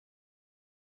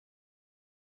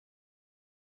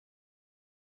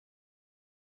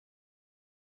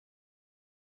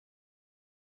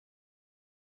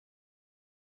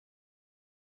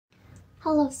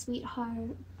Hello,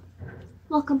 sweetheart.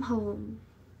 Welcome home.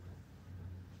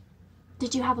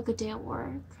 Did you have a good day at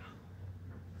work?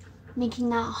 Making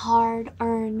that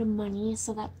hard-earned money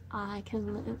so that I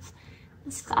can live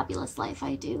this fabulous life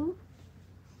I do?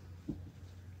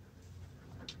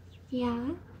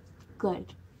 Yeah?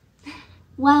 Good.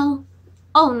 Well,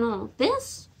 oh no,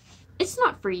 it's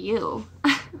not for you.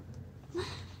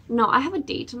 No, I have a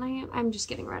date tonight. I'm just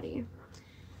getting ready.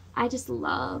 I just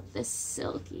love this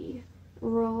silky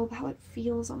robe, how it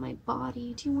feels on my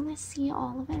body. Do you want to see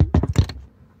all of it?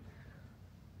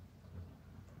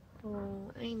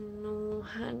 Oh, I know,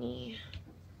 honey.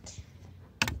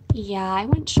 Yeah, I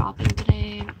went shopping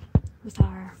today with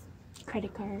our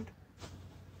credit card.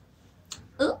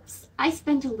 Oops, I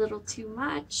spent a little too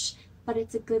much, but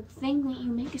it's a good thing that you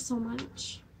make so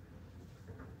much.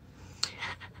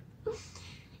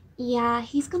 Yeah,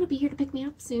 he's gonna be here to pick me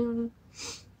up soon.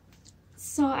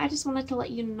 So I just wanted to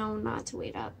let you know not to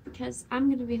wait up because I'm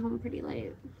gonna be home pretty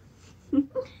late.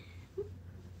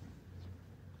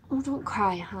 Oh, don't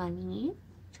cry, honey.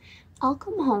 I'll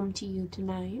come home to you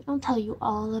tonight. I'll tell you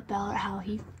all about how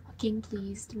he fucking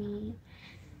pleased me.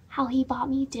 How he bought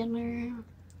me dinner,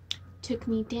 took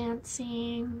me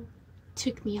dancing,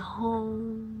 took me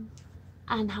home,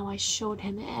 and how I showed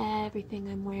him everything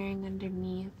I'm wearing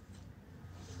underneath.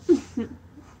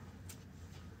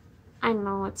 I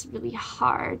know it's really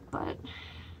hard, but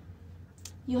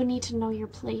you'll need to know your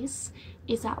place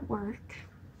is at work,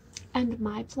 and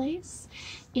my place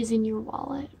is in your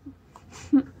wallet.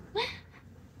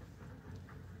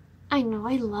 I know,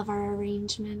 I love our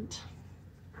arrangement.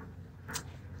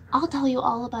 I'll tell you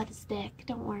all about his dick,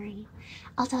 don't worry.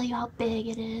 I'll tell you how big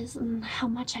it is and how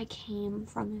much I came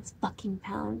from his fucking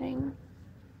pounding.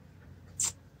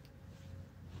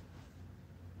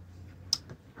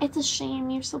 It's a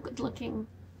shame you're so good looking.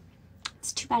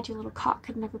 It's too bad your little cock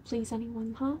could never please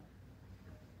anyone, huh?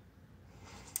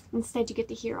 Instead you get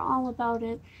to hear all about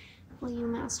it while you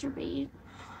masturbate.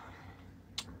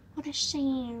 What a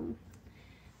shame.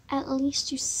 At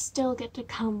least you still get to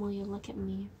come while you look at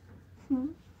me.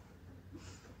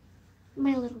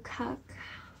 My little cuck.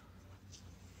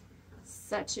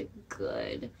 Such a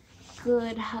good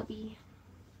hubby.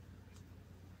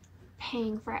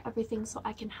 Paying for everything so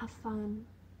I can have fun.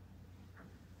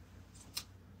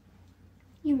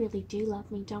 You really do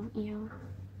love me, don't you?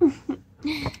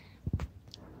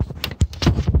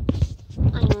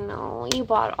 I know, you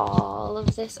bought all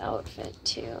of this outfit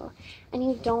too, and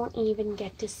you don't even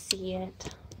get to see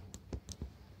it.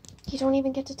 You don't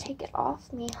even get to take it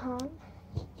off me, huh?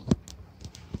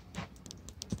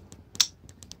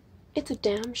 It's a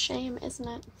damn shame, isn't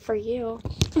it, for you?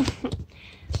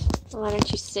 Why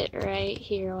don't you sit right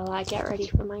here while I get ready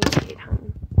for my date, hon?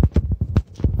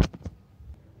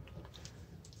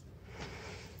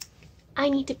 I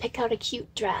need to pick out a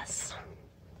cute dress.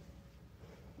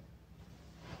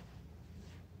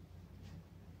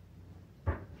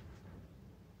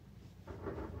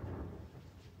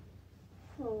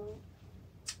 Now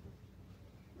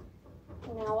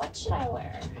what should I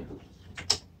wear?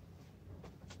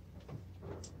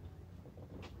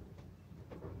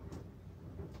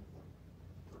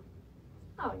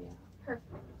 Oh yeah,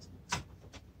 perfect.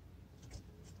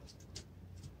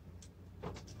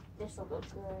 This'll look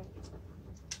good.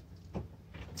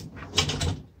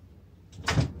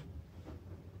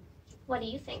 What do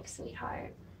you think,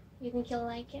 sweetheart? You think you'll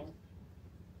like it?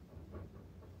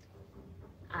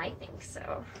 I think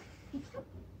so.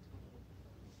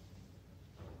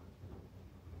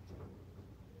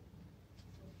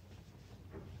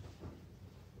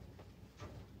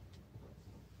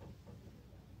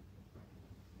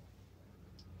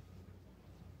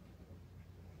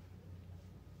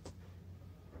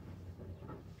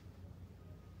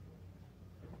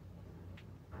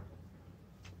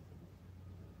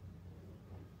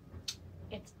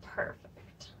 It's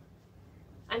perfect.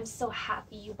 I'm so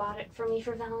happy you bought it for me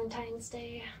for Valentine's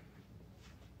Day.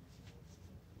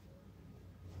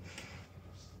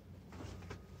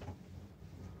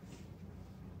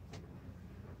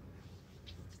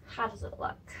 How does it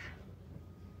look?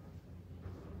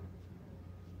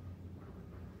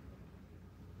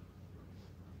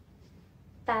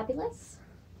 Fabulous?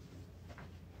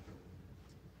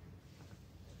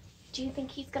 Do you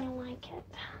think he's gonna like it?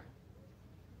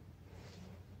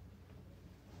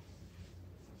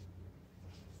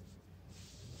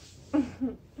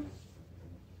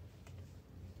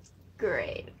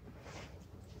 Great.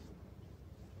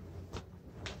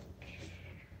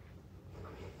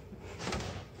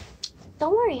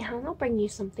 Don't worry, hon. I'll bring you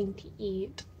something to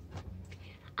eat.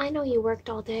 I know you worked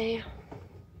all day.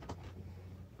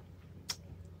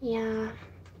 Yeah.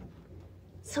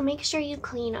 So make sure you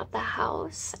clean up the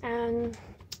house and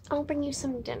I'll bring you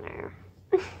some dinner.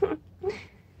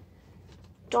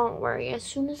 Don't worry, as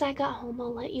soon as I get home,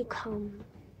 I'll let you come.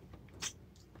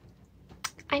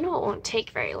 I know it won't take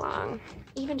very long.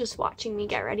 Even just watching me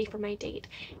get ready for my date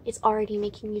is already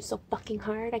making you so fucking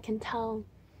hard, I can tell.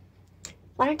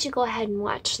 Why don't you go ahead and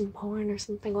watch some porn or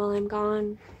something while I'm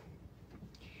gone?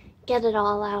 Get it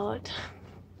all out.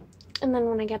 And then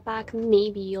when I get back,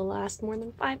 maybe you'll last more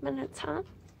than 5 minutes, huh?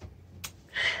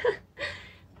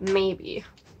 Maybe.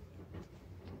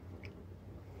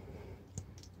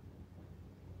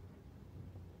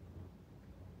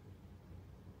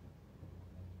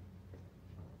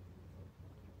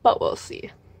 But we'll see.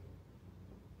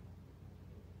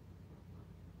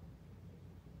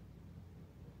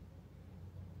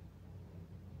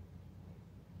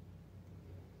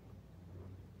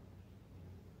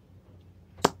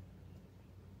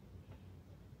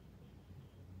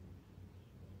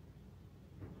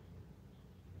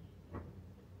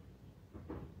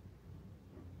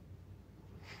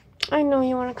 I know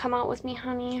you want to come out with me,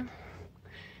 honey.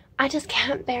 I just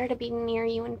can't bear to be near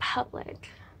you in public.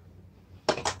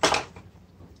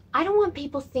 I don't want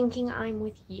people thinking I'm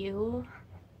with you.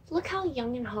 Look how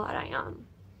young and hot I am.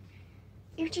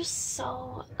 You're just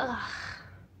so, ugh.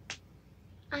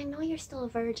 I know you're still a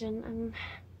virgin, and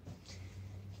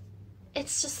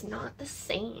it's just not the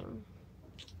same.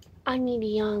 I need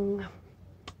young,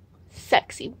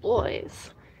 sexy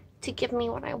boys to give me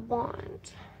what I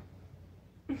want.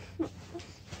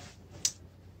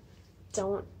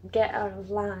 Don't get out of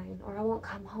line or I won't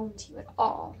come home to you at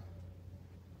all.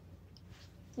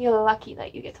 You're lucky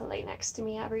that you get to lay next to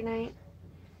me every night.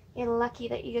 You're lucky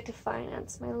that you get to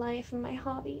finance my life and my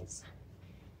hobbies.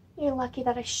 You're lucky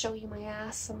that I show you my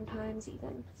ass sometimes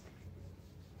even.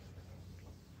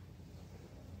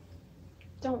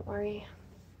 Don't worry.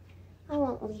 I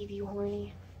won't leave you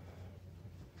horny.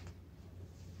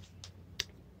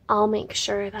 I'll make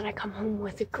sure that I come home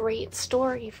with a great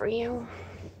story for you.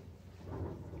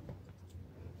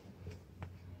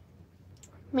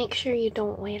 Make sure you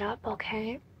don't wait up,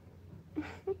 okay?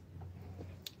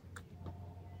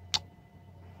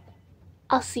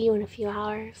 I'll see you in a few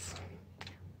hours.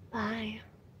 Bye.